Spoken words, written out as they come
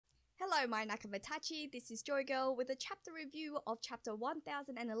Hello, my Nakamatachi, this is JoyGirl with a chapter review of chapter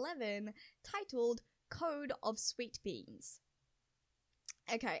 1011 titled Code of Sweet Beans.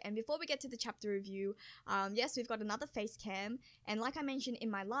 Okay, and before we get to the chapter review, yes, we've got another face cam, and like I mentioned in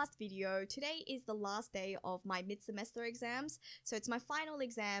my last video, today is the last day of my mid-semester exams, so it's my final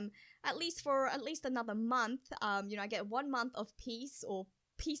exam, at least for another month. I get 1 month of peace, or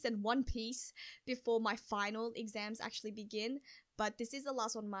peace and one piece, before my final exams actually begin. But this is the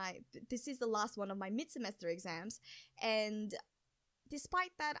last one of my mid-semester exams, and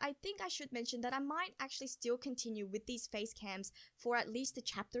despite that, I think I should mention that I might actually still continue with these face cams for at least the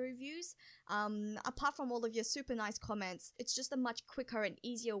chapter reviews. Apart from all of your super nice comments, it's just a much quicker and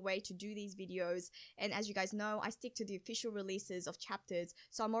easier way to do these videos. And as you guys know, I stick to the official releases of chapters,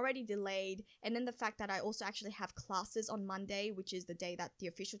 so I'm already delayed. And then the fact that I also actually have classes on Monday, which is the day that the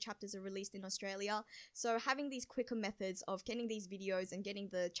official chapters are released in Australia. So having these quicker methods of getting these videos and getting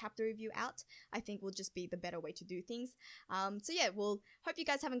the chapter review out, I think will just be the better way to do things. So yeah, hope you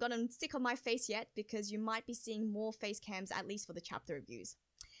guys haven't gotten sick of my face yet, because you might be seeing more face cams at least for the chapter reviews.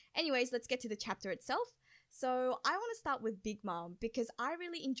 Anyways, let's get to the chapter itself. So I want to start with Big Mom, because I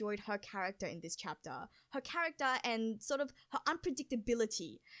really enjoyed her character in this chapter. Her character and sort of her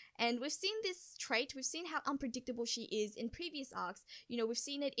unpredictability. And we've seen this trait, we've seen how unpredictable she is in previous arcs. You know, we've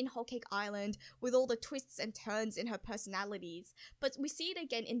seen it in Whole Cake Island with all the twists and turns in her personalities. But we see it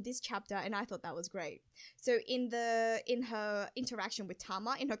again in this chapter, and I thought that was great. So in her interaction with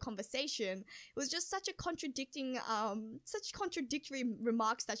Tama, in her conversation, it was just such contradictory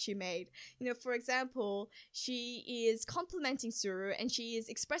remarks that she made. You know, for example, she is complimenting Suru, and she is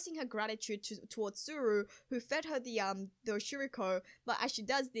expressing her gratitude towards Suru, who fed her the Oshiriko, but as she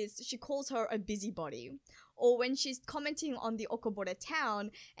does this, she calls her a busybody. Or when she's commenting on the Okobore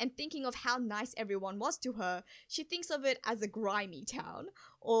town and thinking of how nice everyone was to her, she thinks of it as a grimy town.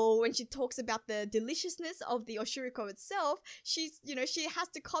 Or when she talks about the deliciousness of the Oshiriko itself, she has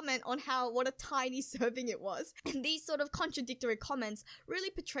to comment on what a tiny serving it was. And these sort of contradictory comments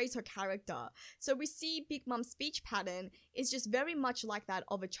really portrays her character. So we see Big Mom's speech pattern is just very much like that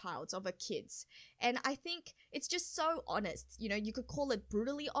of a child's, of a kid's. And I think it's just so honest. You know, you could call it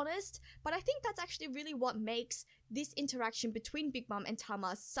brutally honest, but I think that's actually really what makes this interaction between Big Mom and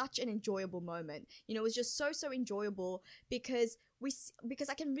Tama such an enjoyable moment. You know, it was just so enjoyable because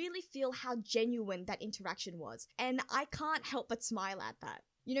I can really feel how genuine that interaction was, and I can't help but smile at that.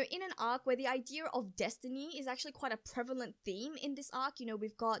 You know, in an arc where the idea of destiny is actually quite a prevalent theme in this arc, you know,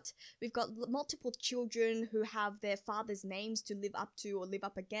 we've got multiple children who have their father's names to live up to or live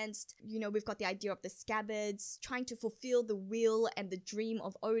up against. You know, we've got the idea of the Scabbards trying to fulfill the will and the dream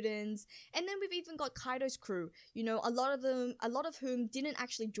of Oden's. And then we've even got Kaido's crew, you know, a lot of whom didn't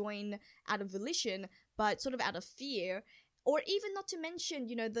actually join out of volition, but sort of out of fear. Or even not to mention,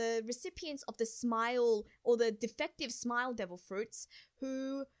 you know, the recipients of the smile or the defective smile devil fruits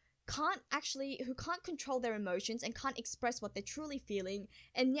who can't control their emotions and can't express what they're truly feeling.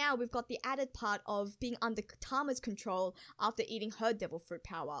 And now we've got the added part of being under Tama's control after eating her devil fruit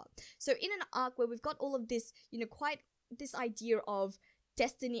power. So in an arc where we've got all of this, you know, quite this idea of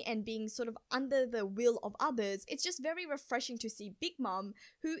destiny and being sort of under the will of others, it's just very refreshing to see Big Mom,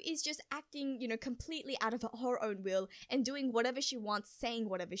 who is just acting, you know, completely out of her own will and doing whatever she wants, saying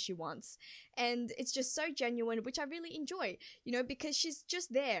whatever she wants. And it's just so genuine, which I really enjoy, you know, because she's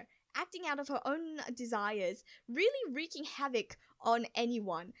just there, acting out of her own desires, really wreaking havoc on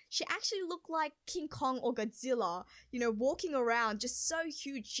anyone. She actually looked like King Kong or Godzilla, you know, walking around just so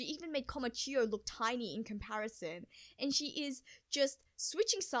huge. She even made Komachiyo look tiny in comparison. And she is just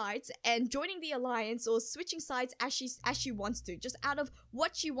switching sides and joining the alliance, or switching sides as she wants to, just out of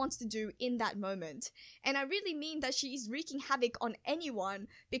what she wants to do in that moment. And I really mean that she is wreaking havoc on anyone,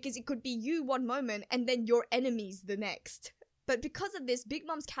 because it could be you one moment and then your enemies the next. But because of this, Big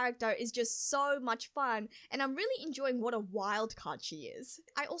Mom's character is just so much fun, and I'm really enjoying what a wild card she is.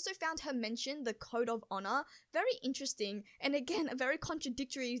 I also found her mention the Code of Honor very interesting, and again, a very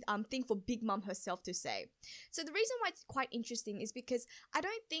contradictory thing for Big Mom herself to say. So the reason why it's quite interesting is because I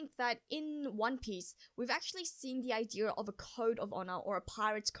don't think that in One Piece, we've actually seen the idea of a Code of Honor or a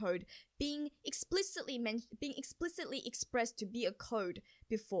pirate's code being explicitly expressed to be a code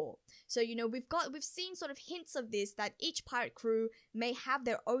before. So, you know, we've seen sort of hints of this, that each pirate crew may have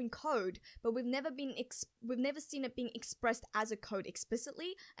their own code, but we've never seen it being expressed as a code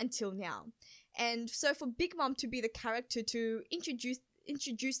explicitly until now. And so for Big Mom to be the character to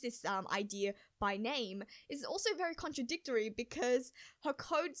introduce this idea by name is also very contradictory, because her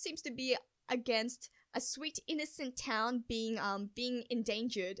code seems to be against a sweet innocent town being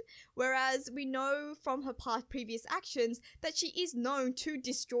endangered, whereas we know from her past previous actions that she is known to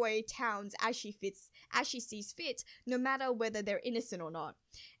destroy towns as she sees fit, no matter whether they're innocent or not.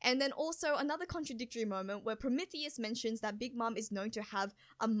 And then also another contradictory moment where Prometheus mentions that Big Mom is known to have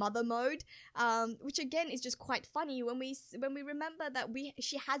a mother mode, which again is just quite funny when we remember that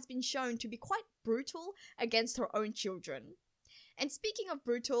she has been shown to be quite brutal against her own children. And speaking of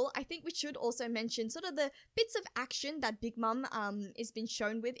brutal, I think we should also mention sort of the bits of action that Big Mom is been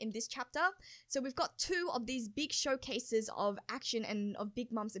shown with in this chapter. So we've got two of these big showcases of action and of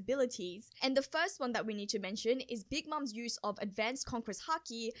Big Mom's abilities. And the first one that we need to mention is Big Mom's use of Advanced Conqueror's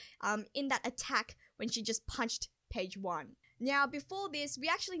Haki in that attack when she just punched page 1. Now, before this, we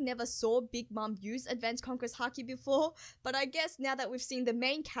actually never saw Big Mom use Advanced Conqueror's Haki before, but I guess now that we've seen the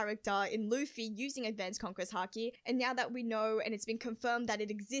main character in Luffy using Advanced Conqueror's Haki, and now that we know and it's been confirmed that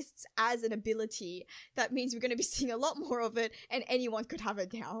it exists as an ability, that means we're going to be seeing a lot more of it, and anyone could have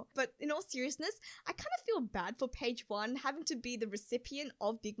it now. But in all seriousness, I kind of feel bad for page 1 having to be the recipient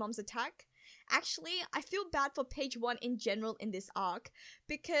of Big Mom's attack. Actually, I feel bad for page 1 in general in this arc,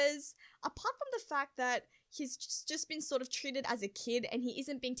 because apart from the fact that he's just been sort of treated as a kid and he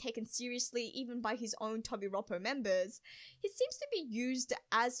isn't being taken seriously even by his own Tobiroppo members, he seems to be used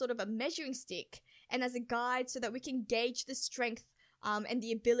as sort of a measuring stick and as a guide so that we can gauge the strength and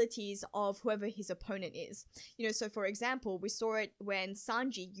the abilities of whoever his opponent is. You know, so for example, we saw it when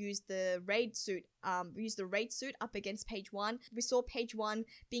Sanji used the raid suit up against page 1. We saw page 1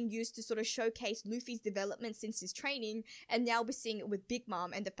 being used to sort of showcase Luffy's development since his training, and now we're seeing it with Big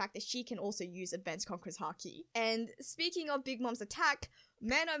Mom and the fact that she can also use Advanced Conqueror's Haki. And speaking of Big Mom's attack,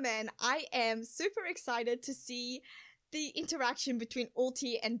 man oh man, I am super excited to see the interaction between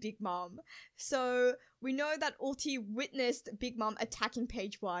Ulti and Big Mom. So we know that Ulti witnessed Big Mom attacking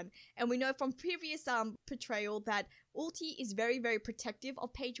page 1, and we know from previous portrayal that Ulti is very, very protective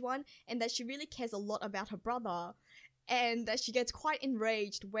of page 1 and that she really cares a lot about her brother, and that she gets quite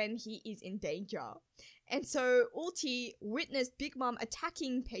enraged when he is in danger. And so Ulti witnessed Big Mom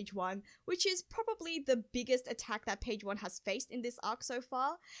attacking page 1, which is probably the biggest attack that page 1 has faced in this arc so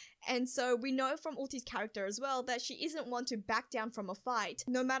far. And so we know from Ulti's character as well that she isn't one to back down from a fight,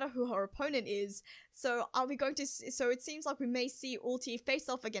 no matter who her opponent is. So it seems like we may see Ulti face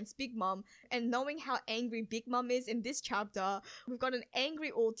off against Big Mom, and knowing how angry Big Mom is in this chapter, we've got an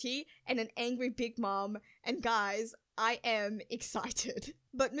angry Ulti and an angry Big Mom, and guys, I am excited.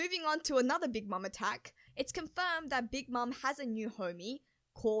 But moving on to another Big Mom attack, it's confirmed that Big Mom has a new homie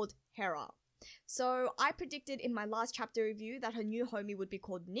called Hera. So I predicted in my last chapter review that her new homie would be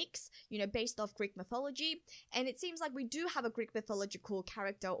called Nyx, you know, based off Greek mythology, and it seems like we do have a Greek mythological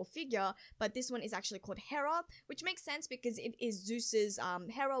character or figure, but this one is actually called Hera, which makes sense because it is Zeus's,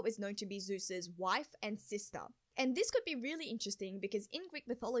 Hera is known to be Zeus's wife and sister. And this could be really interesting because in Greek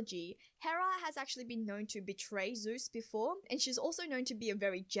mythology, Hera has actually been known to betray Zeus before, and she's also known to be a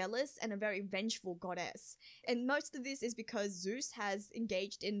very jealous and a very vengeful goddess. And most of this is because Zeus has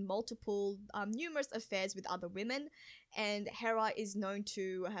engaged in numerous affairs with other women, and Hera is known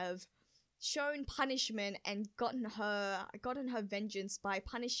to have shown punishment and gotten her vengeance by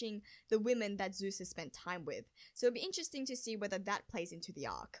punishing the women that Zeus has spent time with. So it'll be interesting to see whether that plays into the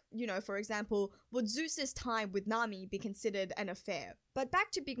arc. You know, for example, would Zeus's time with Nami be considered an affair? But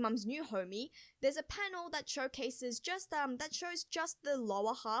back to Big Mom's new homie, there's a panel that showcases that shows just the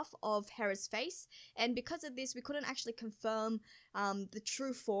lower half of Hera's face, and because of this we couldn't actually confirm the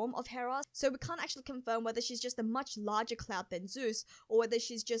true form of Hera, so we can't actually confirm whether she's just a much larger cloud than Zeus, or whether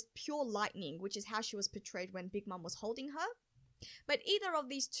she's just pure lightning, which is how she was portrayed when Big Mom was holding her. But either of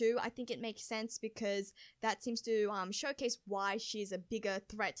these two, I think it makes sense because that seems to showcase why she's a bigger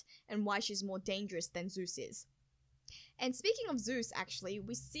threat and why she's more dangerous than Zeus is. And speaking of Zeus, actually,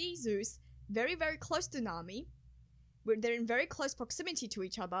 we see Zeus very, very close to Nami. They're in very close proximity to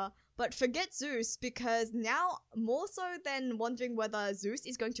each other, but forget Zeus, because now, more so than wondering whether Zeus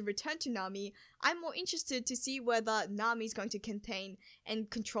is going to return to Nami, I'm more interested to see whether Nami is going to contain and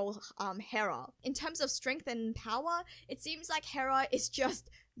control Hera. In terms of strength and power, it seems like Hera is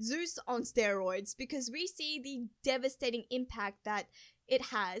just Zeus on steroids, because we see the devastating impact that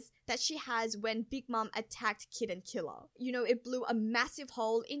she has when Big Mom attacked Kid and Killer. You know, it blew a massive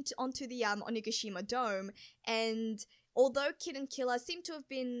hole onto the Onigashima Dome, and although Kid and Killer seem to have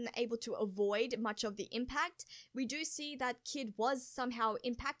been able to avoid much of the impact, we do see that Kid was somehow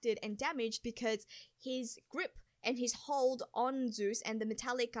impacted and damaged because his grip and his hold on Zeus and the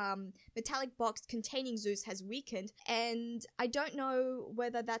metallic box containing Zeus has weakened, and I don't know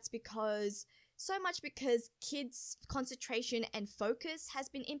whether that's because so much because Kid's concentration and focus has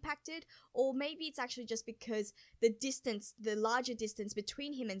been impacted, or maybe it's actually just because the larger distance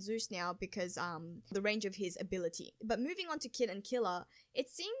between him and Zeus now because the range of his ability. But moving on to Kid and Killer, it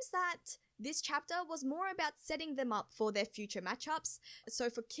seems that this chapter was more about setting them up for their future matchups. So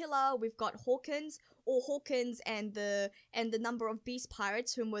for Killer, we've got Hawkins and the number of beast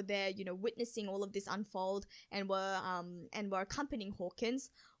pirates whom were there, witnessing all of this unfold and were accompanying Hawkins.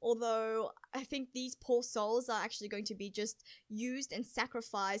 Although I think these poor souls are actually going to be just used and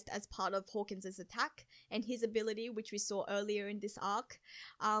sacrificed as part of Hawkins' attack and his ability, which we saw earlier in this arc.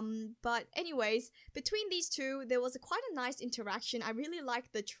 But anyways, between these two, there was quite a nice interaction. I really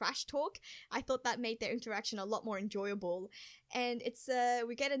liked the trash talk. I thought that made their interaction a lot more enjoyable. And it's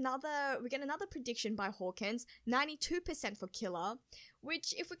we get another prediction by Hawkins, 92% for Killer,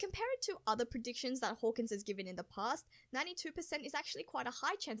 which if we compare it to other predictions that Hawkins has given in the past, 92% is actually quite a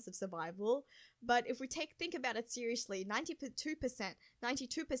high chance of survival. But if we think about it seriously, 92%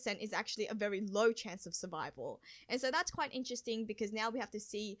 is actually a very low chance of survival. And so that's quite interesting because now we have to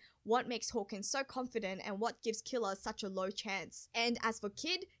see what makes Hawkins so confident and what gives Killer such a low chance. And as for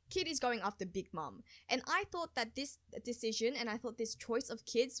Kid is going after Big Mom. And I thought that this decision and I thought this choice of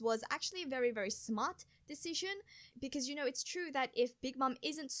Kid's was actually a very, very smart decision because, it's true that if Big Mom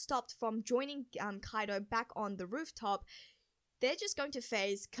isn't stopped from joining Kaido back on the rooftop, they're just going to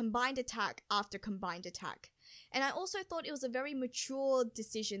face combined attack after combined attack. And I also thought it was a very mature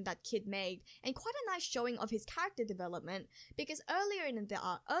decision that Kid made and quite a nice showing of his character development because earlier in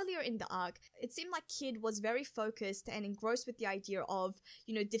the arc, it seemed like Kid was very focused and engrossed with the idea of,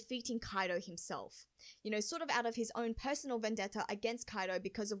 defeating Kaido himself. Sort of out of his own personal vendetta against Kaido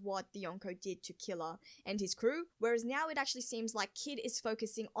because of what the Yonko did to Killer and his crew, whereas now it actually seems like Kid is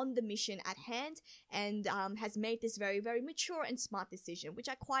focusing on the mission at hand and has made this very, very mature and smart decision, which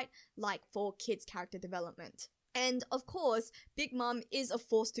I quite like for Kid's character development. And of course, Big Mom is a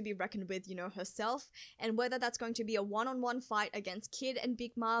force to be reckoned with, herself, and whether that's going to be a one-on-one fight against Kid and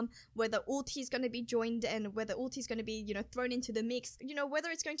Big Mom, whether Ulti's going to be joined and whether Ulti's going to be, thrown into the mix, whether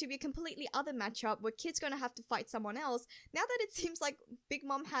it's going to be a completely other matchup where Kid's going to have to fight someone else, now that it seems like Big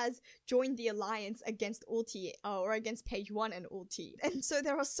Mom has joined the alliance against Ulti, or against Page 1 and Ulti. And so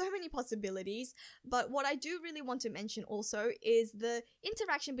there are so many possibilities, but what I do really want to mention also is the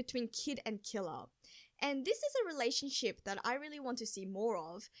interaction between Kid and Killer. And this is a relationship that I really want to see more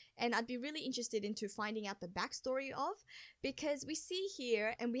of, and I'd be really interested into finding out the backstory of, because we see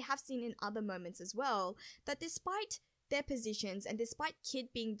here, and we have seen in other moments as well, that despite their positions and despite Kid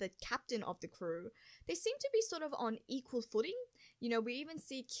being the captain of the crew, they seem to be sort of on equal footing. We even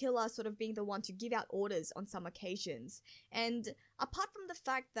see Killer sort of being the one to give out orders on some occasions. And apart from the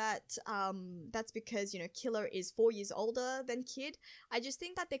fact that that's because, Killer is 4 years older than Kid, I just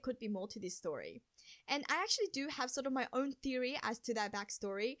think that there could be more to this story. And I actually do have sort of my own theory as to that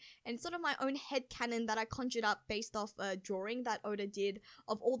backstory and sort of my own headcanon that I conjured up based off a drawing that Oda did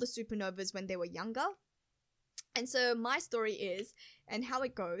of all the supernovas when they were younger. And so my story is, and how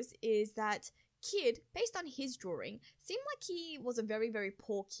it goes, is that Kid, based on his drawing, seemed like he was a very, very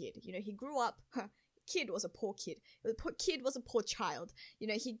poor kid. He grew up... Kid was a poor kid. Kid was a poor child.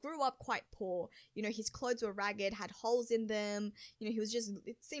 He grew up quite poor. His clothes were ragged, had holes in them. He was just,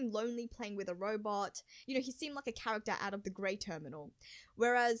 it seemed lonely playing with a robot. He seemed like a character out of the Grey Terminal.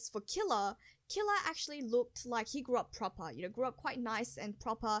 Whereas for Killer actually looked like he grew up proper, grew up quite nice and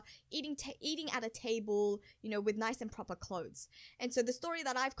proper, eating at a table, with nice and proper clothes. And so the story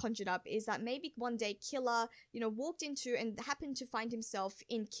that I've conjured up is that maybe one day Killer, walked into and happened to find himself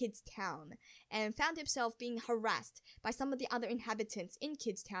in Kid's town and found himself being harassed by some of the other inhabitants in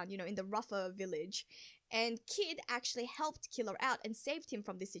Kid's town, in the rougher village. And Kid actually helped Killer out and saved him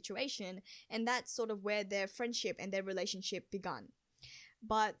from this situation, and that's sort of where their friendship and their relationship begun.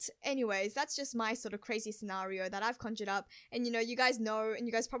 But anyways, that's just my sort of crazy scenario that I've conjured up. And you guys know, and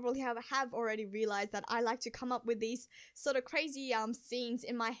you guys probably have already realized that I like to come up with these sort of crazy scenes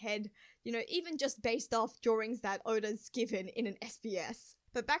in my head, even just based off drawings that Oda's given in an SBS.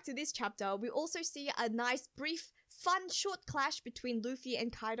 But back to this chapter, we also see a nice, brief, fun, short clash between Luffy and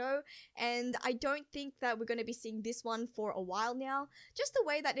Kaido, and I don't think that we're going to be seeing this one for a while now. Just the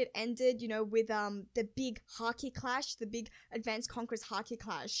way that it ended, with the big Haki clash, the big Advanced Conquerors Haki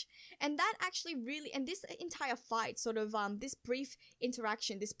clash. And that actually really, and this entire fight, sort of this brief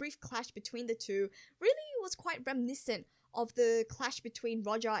interaction, this brief clash between the two, really was quite reminiscent of the clash between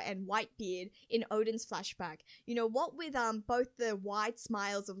Roger and Whitebeard in Oden's flashback. You know, what with both the wide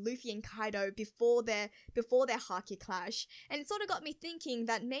smiles of Luffy and Kaido before their Haki clash, and it sort of got me thinking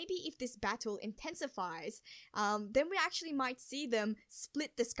that maybe if this battle intensifies, then we actually might see them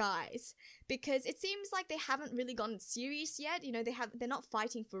split the skies, because it seems like they haven't really gotten serious yet. You know, they're not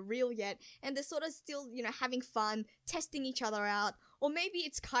fighting for real yet, and they're sort of still, you know, having fun, testing each other out. Or maybe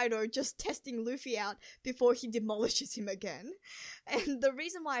it's Kaido just testing Luffy out before he demolishes him again. And the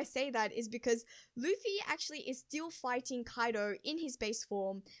reason why I say that is because Luffy actually is still fighting Kaido in his base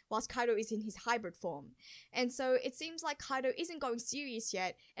form, whilst Kaido is in his hybrid form. And so it seems like Kaido isn't going serious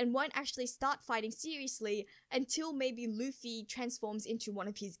yet, and won't actually start fighting seriously until maybe Luffy transforms into one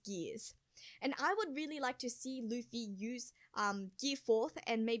of his gears. And I would really like to see Luffy use Gear 4th,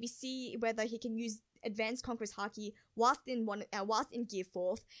 and maybe see whether he can use Advanced Conqueror's Haki whilst in Gear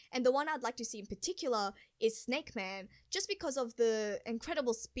 4th. And the one I'd like to see in particular is Snake Man, just because of the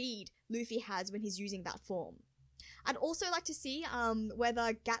incredible speed Luffy has when he's using that form. I'd also like to see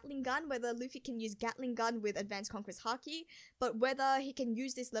whether Luffy can use Gatling Gun with Advanced Conqueror's Haki, but whether he can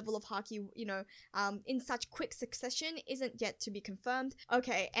use this level of Haki, you know, in such quick succession isn't yet to be confirmed.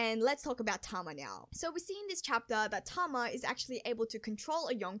 Okay, and let's talk about Tama now. So we see in this chapter that Tama is actually able to control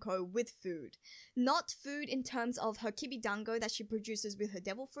a Yonko with food. Not food in terms of her kibidango that she produces with her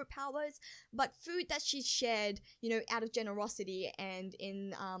devil fruit powers, but food that she's shared, you know, out of generosity and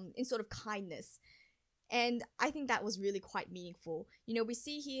in sort of kindness. And I think that was really quite meaningful. You know, we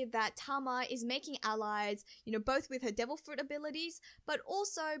see here that Tama is making allies, you know, both with her devil fruit abilities, but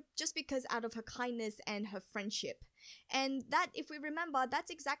also just because out of her kindness and her friendship. And that, if we remember,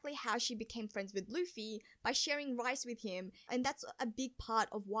 that's exactly how she became friends with Luffy, by sharing rice with him. And that's a big part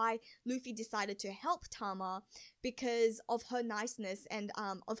of why Luffy decided to help Tama, because of her niceness and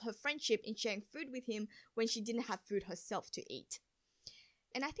of her friendship in sharing food with him when she didn't have food herself to eat.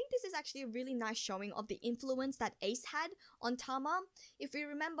 And I think this is actually a really nice showing of the influence that Ace had on Tama. If we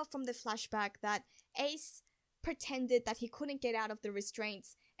remember from the flashback that Ace pretended that he couldn't get out of the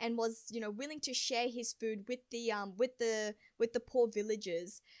restraints and was, you know, willing to share his food with the poor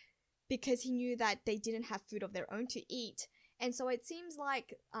villagers, because he knew that they didn't have food of their own to eat. And so it seems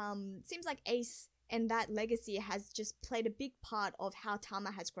like Ace and that legacy has just played a big part of how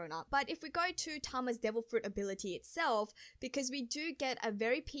Tama has grown up. But if we go to Tama's devil fruit ability itself, because we do get a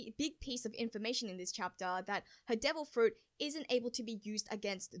very big piece of information in this chapter that her devil fruit isn't able to be used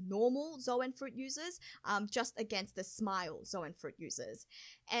against normal Zoan fruit users, just against the Smile Zoan fruit users.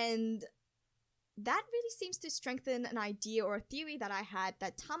 And that really seems to strengthen an idea or a theory that I had,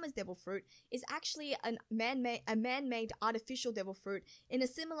 that Tama's devil fruit is actually a man-made artificial devil fruit, in a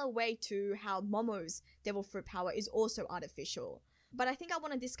similar way to how Momo's devil fruit power is also artificial. But I think I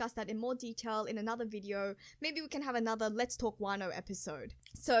want to discuss that in more detail in another video. Maybe we can have another Let's Talk Wano episode.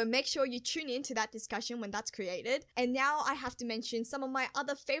 So make sure you tune in to that discussion when that's created. And now I have to mention some of my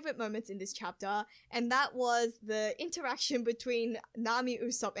other favorite moments in this chapter, and that was the interaction between Nami,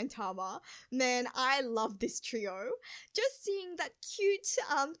 Usopp, and Tama. Man, I love this trio. Just seeing that cute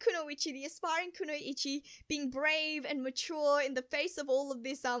Kunoichi, the aspiring Kunoichi, being brave and mature in the face of all of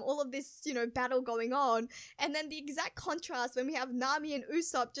this, you know, battle going on. And then the exact contrast when we have Nami and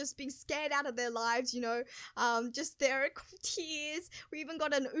Usopp just being scared out of their lives, you know, just their tears. We even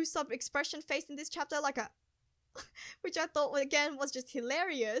got an Usopp expression face in this chapter, like a which I thought again was just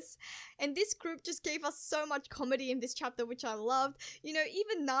hilarious. And this group just gave us so much comedy in this chapter, which I loved. You know,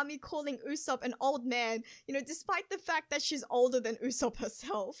 even Nami calling Usopp an old man, you know, despite the fact that she's older than Usopp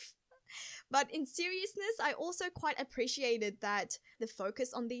herself. But in seriousness, I also quite appreciated that the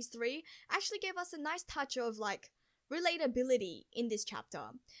focus on these three actually gave us a nice touch of like relatability in this chapter.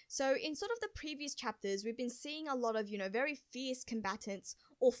 So in sort of the previous chapters, we've been seeing a lot of, you know, very fierce combatants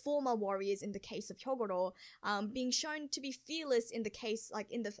or former warriors in the case of Hyogoro, being shown to be fearless in the case, like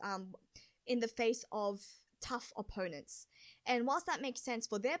in the face of tough opponents. And whilst that makes sense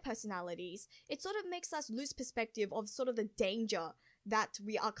for their personalities, it sort of makes us lose perspective of sort of the danger that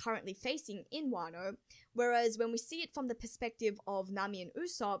we are currently facing in Wano, whereas when we see it from the perspective of Nami and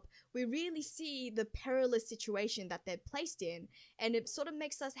Usopp, we really see the perilous situation that they're placed in, and it sort of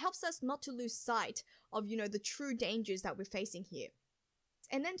helps us not to lose sight of, you know, the true dangers that we're facing here.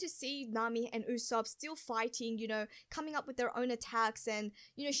 And then to see Nami and Usopp still fighting, you know, coming up with their own attacks and,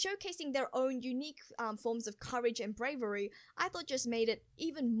 you know, showcasing their own unique forms of courage and bravery, I thought just made it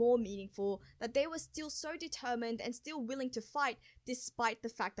even more meaningful that they were still so determined and still willing to fight despite the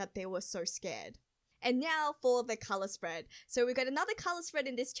fact that they were so scared. And now for the color spread. So we got another color spread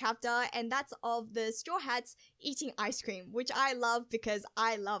in this chapter, and that's of the Straw Hats eating ice cream, which I love because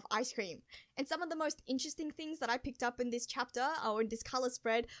I love ice cream. And some of the most interesting things that I picked up in this chapter, or in this color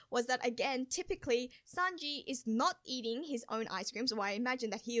spread, was that again, typically, Sanji is not eating his own ice creams. Well, I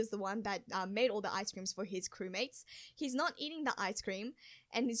imagine that he was the one that made all the ice creams for his crewmates. He's not eating the ice cream,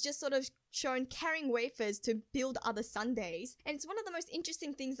 and he's just sort of shown carrying wafers to build other sundaes. And it's one of the most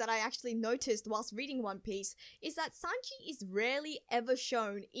interesting things that I actually noticed whilst reading One Piece, is that Sanji is rarely ever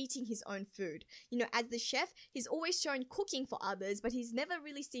shown eating his own food. You know, as the chef, he's always shown cooking for others, but he's never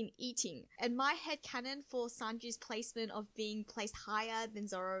really seen eating. And my headcanon for Sanji's placement of being placed higher than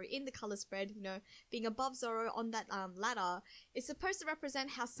Zoro in the color spread, you know, being above Zoro on that ladder, is supposed to represent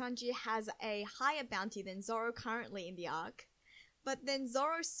how Sanji has a higher bounty than Zoro currently in the arc. But then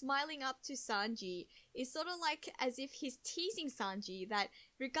Zoro smiling up to Sanji is sort of like as if he's teasing Sanji that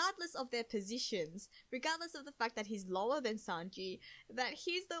regardless of their positions, regardless of the fact that he's lower than Sanji, that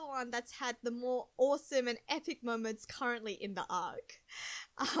he's the one that's had the more awesome and epic moments currently in the arc.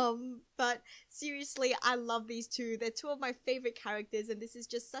 But seriously, I love these two. They're two of my favorite characters, and this is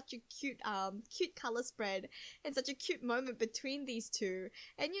just such a cute color spread and such a cute moment between these two.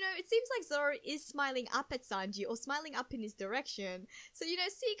 And you know, it seems like Zoro is smiling up at Sanji, or smiling up in his direction. So you know,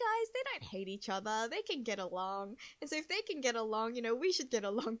 see guys, they don't hate each other. They can get along. And so if they can get along, you know, we should get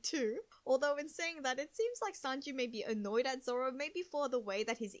along too. Although in saying that, it seems like Sanji may be annoyed at Zoro, maybe for the way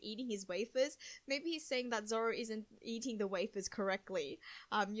that he's eating his wafers. Maybe he's saying that Zoro isn't eating the wafers correctly.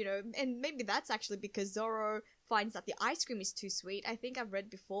 You know, and maybe that's actually because Zoro finds that the ice cream is too sweet. I think I've read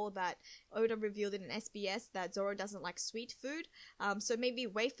before that Oda revealed in an SBS that Zoro doesn't like sweet food. So maybe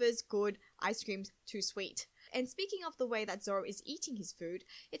wafers good, ice cream's too sweet. And speaking of the way that Zoro is eating his food,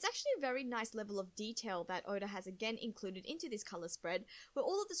 it's actually a very nice level of detail that Oda has again included into this color spread, where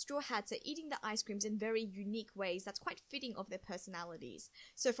all of the Straw Hats are eating the ice creams in very unique ways that's quite fitting of their personalities.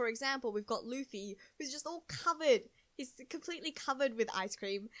 So for example, we've got Luffy, who's just all covered. He's completely covered with ice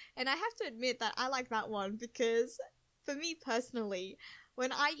cream, and I have to admit that I like that one because, for me personally,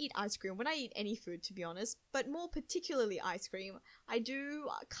 when I eat ice cream, when I eat any food to be honest, but more particularly ice cream, I do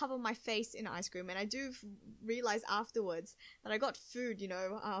cover my face in ice cream, and I do realize afterwards that I got food, you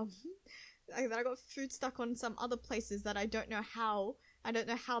know, that I got food stuck on some other places that I don't know how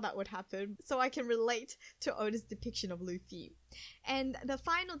that would happen, so I can relate to Oda's depiction of Luffy. And the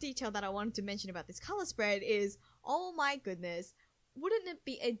final detail that I wanted to mention about this color spread is, oh my goodness, wouldn't it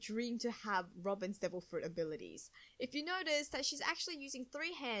be a dream to have Robin's devil fruit abilities? If you notice that she's actually using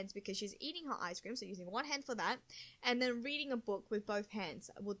 3 hands because she's eating her ice cream, so using 1 hand for that, and then reading a book with both hands,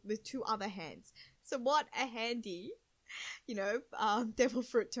 with 2 other hands. So what a handy, you know, devil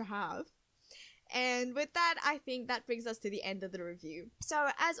fruit to have. And with that, I think that brings us to the end of the review. So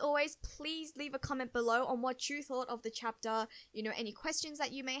as always, please leave a comment below on what you thought of the chapter, you know, any questions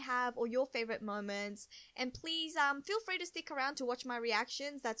that you may have or your favorite moments. And please feel free to stick around to watch my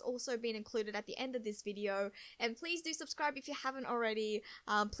reactions. That's also been included at the end of this video. And please do subscribe if you haven't already.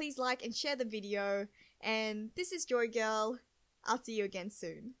 Please like and share the video. And this is JoyGirl. I'll see you again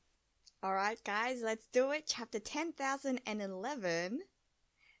soon. Alright guys, let's do it. Chapter 10,011.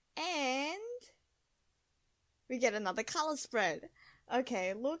 And we get another color spread.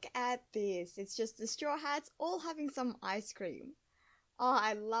 Okay, look at this. It's just the Straw Hats all having some ice cream. Oh,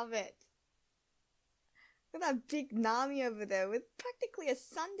 I love it. Look at that big Nami over there with practically a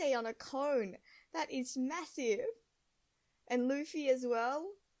sundae on a cone. That is massive. And Luffy as well.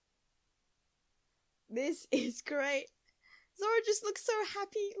 This is great. Zoro just looks so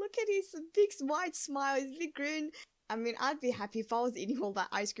happy. Look at his big wide smile, his big grin. I mean, I'd be happy if I was eating all that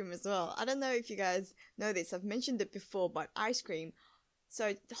ice cream as well. I don't know if you guys know this, I've mentioned it before, but ice cream.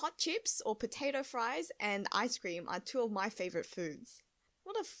 So, hot chips or potato fries and ice cream are 2 of my favorite foods.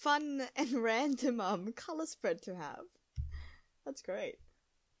 What a fun and random color spread to have. That's great.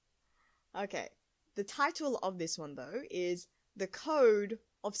 Okay, the title of this one though is The Code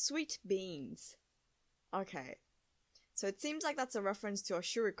of Sweet Beans. Okay, so it seems like that's a reference to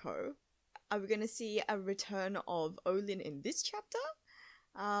Ashura. Are we going to see a return of Olin in this chapter?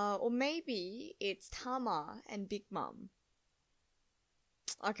 Or maybe it's Tama and Big Mom.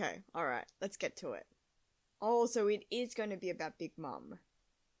 Okay, alright, let's get to it. Oh, so it is going to be about Big Mom.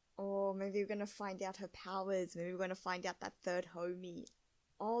 Oh, maybe we're going to find out her powers. Maybe we're going to find out that third homie.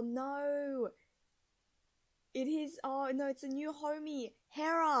 Oh no! It is, oh no, it's a new homie.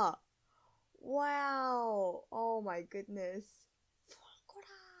 Hera! Wow! Oh my goodness.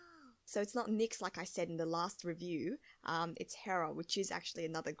 So it's not Nyx like I said in the last review, it's Hera, which is actually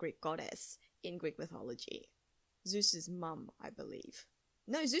another Greek goddess in Greek mythology. Zeus's mum, I believe.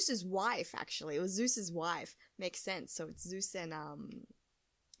 No, Zeus's wife, actually. It was Zeus's wife. Makes sense. So it's Zeus and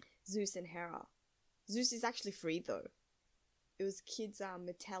Hera. Zeus is actually free though. It was Kid's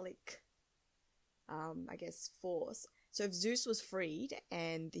metallic I guess, force. So if Zeus was freed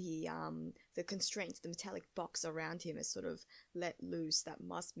and the constraints, the metallic box around him is sort of let loose, that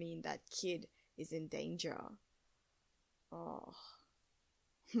must mean that Kid is in danger. Oh.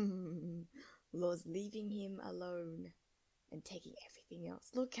 Law's leaving him alone and taking everything else.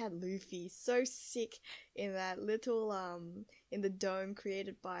 Look at Luffy, so sick in that little in the dome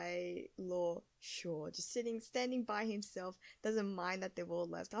created by Law. Sure, just standing by himself, doesn't mind that they've all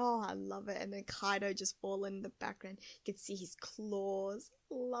left. Oh, I love it. And then Kaido just falling in the background. You can see his claws.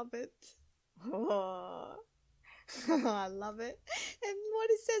 Love it. Oh. I love it. And what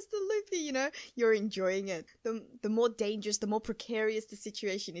it says to Luffy, you know, you're enjoying it. The more dangerous, the more precarious the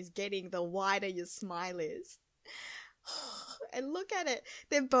situation is getting, the wider your smile is. And look at it.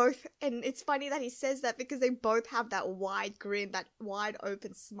 They're both, and it's funny that he says that because they both have that wide grin, that wide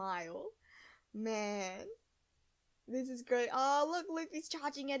open smile. Man, this is great. Oh, look, Luffy's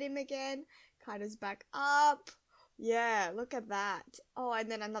charging at him again. Kaido's back up. Yeah, look at that. Oh, and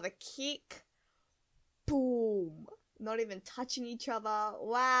then another kick. Boom. Not even touching each other.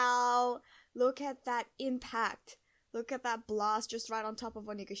 Wow. Look at that impact. Look at that blast just right on top of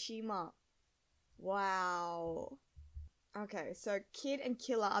Onigashima. Wow. Okay, so Kid and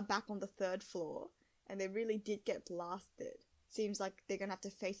Killer are back on the 3rd floor, and they really did get blasted. Seems like they're gonna have to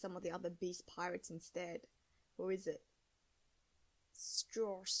face some of the other beast pirates instead. Who is it?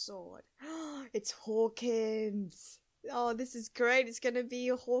 Straw Sword. It's Hawkins. Oh, this is great. It's gonna be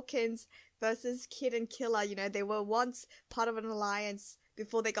Hawkins versus Kid and Killer. You know, they were once part of an alliance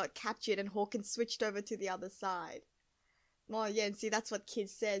before they got captured and Hawkins switched over to the other side. Oh yeah, and see, that's what Kid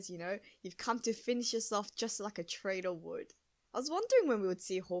says, you know, you've come to finish us off just like a traitor would. I was wondering when we would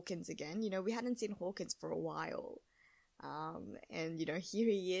see Hawkins again. You know, we hadn't seen Hawkins for a while. And you know, here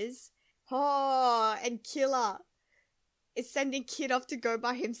he is. Oh, and Killer is sending Kid off to go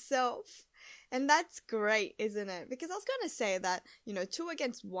by himself. And that's great, isn't it? Because I was going to say that, you know, 2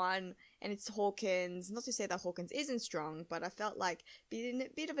 against 1, and it's Hawkins. Not to say that Hawkins isn't strong, but I felt like being a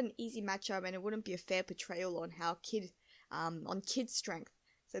bit of an easy matchup, and it wouldn't be a fair portrayal on how on Kid's strength.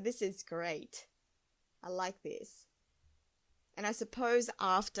 So this is great. I like this. And I suppose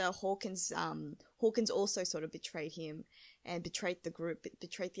after Hawkins also sort of betrayed him and betrayed the group,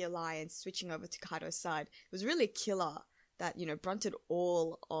 betrayed the alliance, switching over to Kaido's side. It was really Killer that, you know, brunted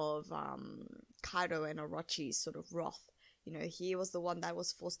all of Kaido and Orochi's sort of wrath. You know, he was the one that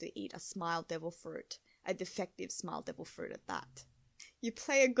was forced to eat a smile devil fruit, a defective smile devil fruit at that. You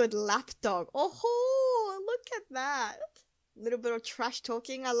play a good lapdog. Oh, look at that. Little bit of trash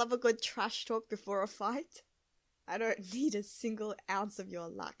talking. I love a good trash talk before a fight. I don't need a single ounce of your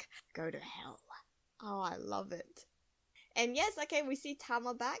luck. Go to hell. Oh, I love it. And yes, okay, we see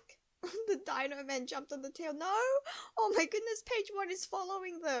Tama back. The Dino Man jumped on the tail. No! Oh my goodness, page 1 is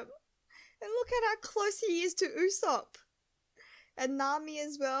following them. And look at how close he is to Usopp. And Nami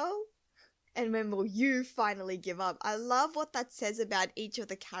as well. And when will you finally give up? I love what that says about each of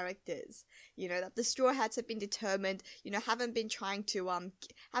the characters. You know, that the Straw Hats have been determined, you know, haven't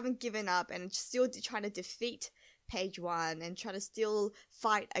given up and still trying to defeat Page 1 and try to still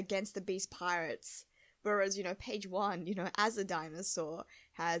fight against the Beast Pirates. Whereas, you know, Page 1, you know, as a dinosaur,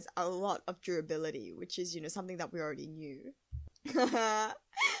 has a lot of durability, which is, you know, something that we already knew. I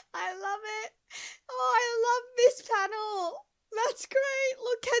love it. Oh, I love this panel. That's great.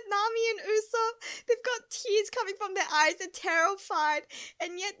 Look at Nami and Usopp. They've got tears coming from their eyes. They're terrified,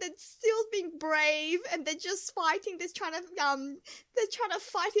 and yet they're still being brave. And they're just fighting. They're trying to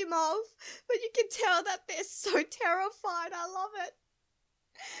fight him off. But you can tell that they're so terrified. I love it.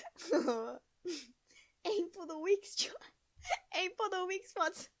 Aim for the weak spot. Aim for the weak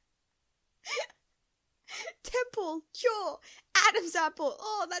spots. Temple, jaw, Adam's apple.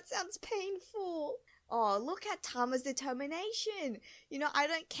 Oh, that sounds painful. Oh, look at Tama's determination. You know, I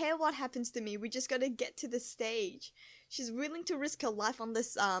don't care what happens to me. We just gotta get to the stage. She's willing to risk her life on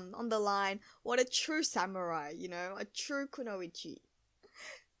this, on the line. What a true samurai, you know, a true kunoichi.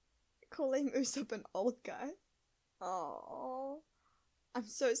 Calling Usopp an old guy. Oh, I'm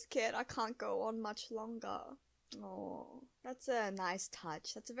so scared I can't go on much longer. Oh, that's a nice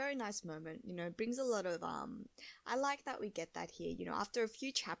touch. That's a very nice moment. You know, it brings a lot of, I like that we get that here. You know, after a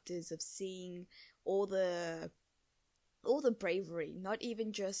few chapters of seeing all the bravery, not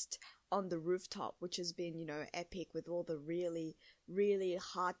even just on the rooftop, which has been, you know, epic with all the really, really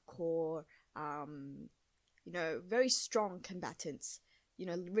hardcore, you know, very strong combatants, you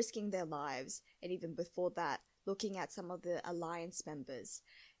know, risking their lives. And even before that, looking at some of the alliance members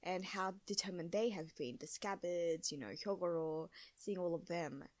and how determined they have been, the Scabbards, you know, Hyogoro, seeing all of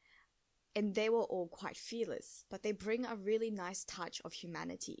them. and they were all quite fearless, but they bring a really nice touch of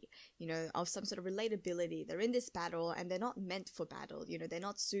humanity, you know, of some sort of relatability. They're in this battle and they're not meant for battle, you know, they're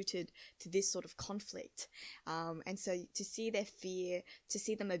not suited to this sort of conflict. And so to see their fear, to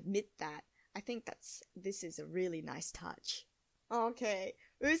see them admit that, I think this is a really nice touch. Okay,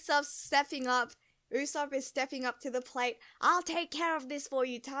 Usopp's stepping up. Usopp is stepping up to the plate. I'll take care of this for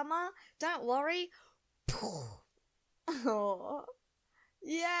you, Tama. Don't worry. Oh,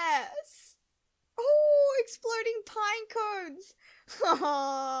 yes. Oh, exploding pine cones.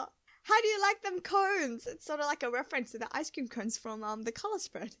 How do you like them cones? It's sort of like a reference to the ice cream cones from the color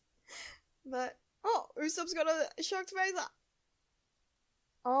spread. But, oh, Usopp's got a shocked razor.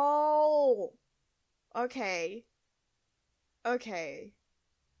 Oh, okay. Okay.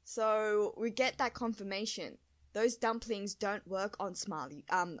 So we get that confirmation. Those dumplings don't work on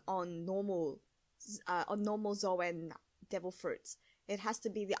normal Zoan devil fruits. It has to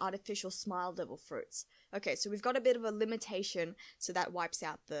be the artificial smile devil fruits. Okay, so we've got a bit of a limitation, so that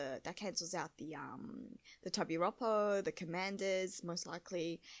cancels out the Tobiroppo, the commanders, most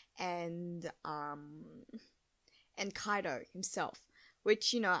likely, and Kaido himself,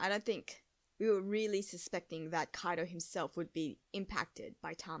 which, you know, I don't think we were really suspecting that Kaido himself would be impacted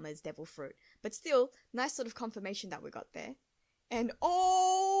by Tama's devil fruit. But still, nice sort of confirmation that we got there. And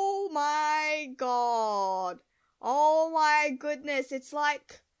oh my god. Oh my goodness, it's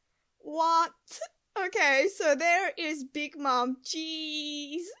like, what? Okay, so there is Big Mom.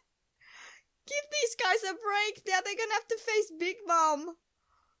 Jeez. Give these guys a break. Now they're gonna have to face Big Mom.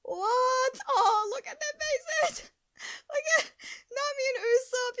 What? Oh, look at their faces. Look at Nami and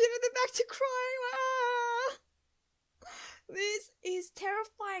Usopp, you know, they're back to crying. Ah! This is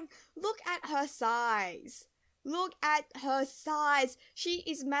terrifying. Look at her size. Look at her size. She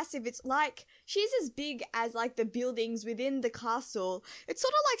is massive. It's like she's as big as like the buildings within the castle. It's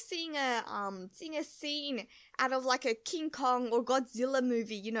sort of like seeing a scene out of like a King Kong or Godzilla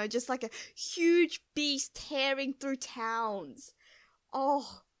movie, you know, just like a huge beast tearing through towns.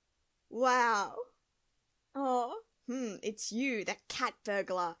 Oh, wow. Oh, it's you, that cat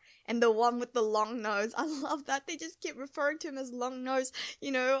burglar, and the one with the long nose. I love that. They just keep referring to him as long nose.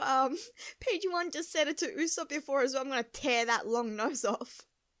 You know, page 1 just said it to Usopp before as well. I'm gonna tear that long nose off.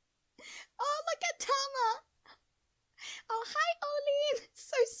 Oh, look at Tama. Oh, hi, Olin.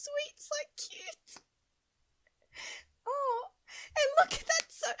 So sweet, so cute. Oh, and look at that.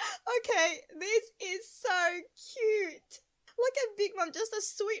 So, okay, this is so cute. Look at Big Mom, just a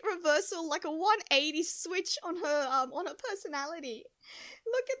sweet reversal, like a 180 switch on her personality.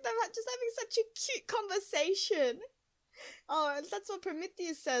 Look at them just having such a cute conversation. Oh, and that's what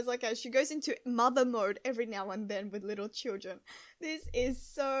Prometheus says, like she goes into mother mode every now and then with little children. This is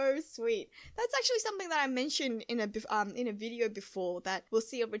so sweet. That's actually something that I mentioned in a video before, that we'll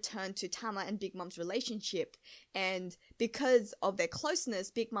see a return to Tama and Big Mom's relationship, and because of their closeness,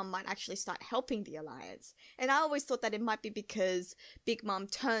 Big Mom might actually start helping the Alliance. And I always thought that it might be because Big Mom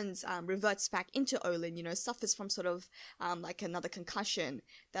reverts back into Olin, you know, suffers from sort of like another concussion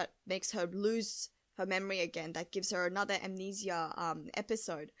that makes her lose her memory again, that gives her another amnesia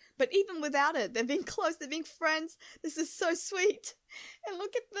episode. But even without it, they're being close, they're being friends. This is so sweet. And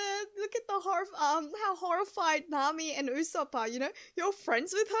look at the how horrified Nami and Usopp are, you know? You're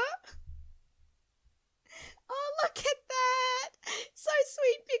friends with her? Oh, look at that! So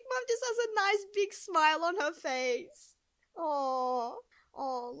sweet. Big Mom just has a nice big smile on her face. Oh,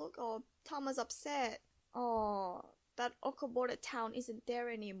 look, Tama's upset. Oh, that Okobora town isn't there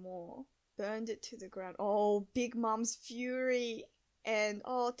anymore. Burned it to the ground. Oh, Big Mom's fury. And,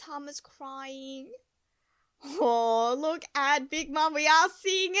 Tama's crying. Oh, look at Big Mom. We are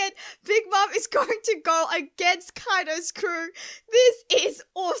seeing it. Big Mom is going to go against Kaido's crew. This is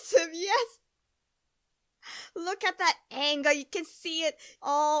awesome. Yes. Look at that anger. You can see it.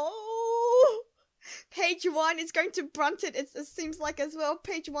 Oh. Page 1 is going to brunt it. It seems like as well.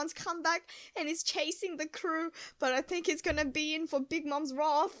 Page 1's come back and is chasing the crew. But I think he's going to be in for Big Mom's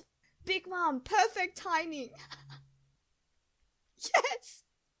wrath. Big Mom, perfect timing. Yes.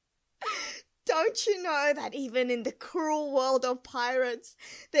 Don't you know that even in the cruel world of pirates,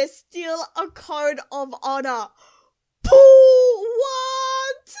 there's still a code of honor? Pooh!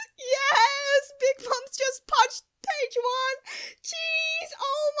 What? Yes! Big Mom's just punched page 1. Jeez!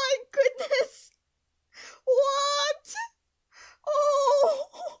 Oh my goodness! What?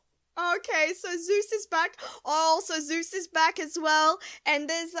 Oh! Okay, so Zeus is back. Oh, so Zeus is back as well.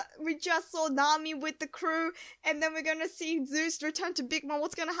 And we just saw Nami with the crew. And then we're gonna see Zeus return to Big Mom.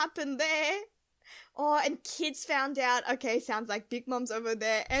 What's gonna happen there? Oh, and kids found out. Okay, sounds like Big Mom's over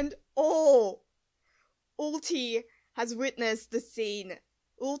there. And Ulti has witnessed the scene.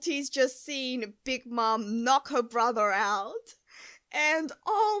 Ulti's just seen Big Mom knock her brother out. And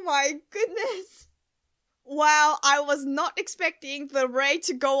oh my goodness. Wow, I was not expecting the raid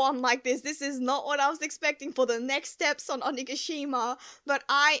to go on like this. This is not what I was expecting for the next steps on Onigashima, but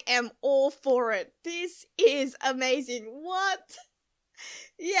I am all for it. This is amazing. What?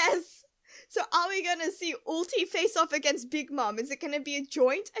 Yes. So are we gonna see Ulti face off against Big Mom? Is it gonna be a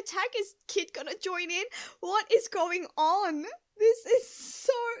joint attack? Is Kid gonna join in? What is going on? This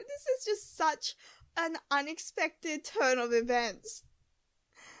is just such an unexpected turn of events.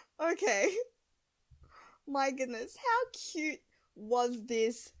 Okay. My goodness, how cute was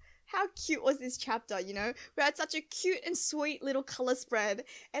this? How cute was this chapter, you know? We had such a cute and sweet little color spread,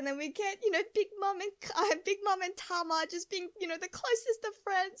 and then we get, you know, Big Mom and Tama just being, you know, the closest of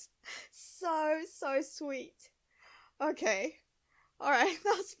friends. So sweet. Okay. Alright,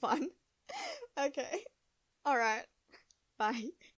 that was fun. Okay. Alright. Bye.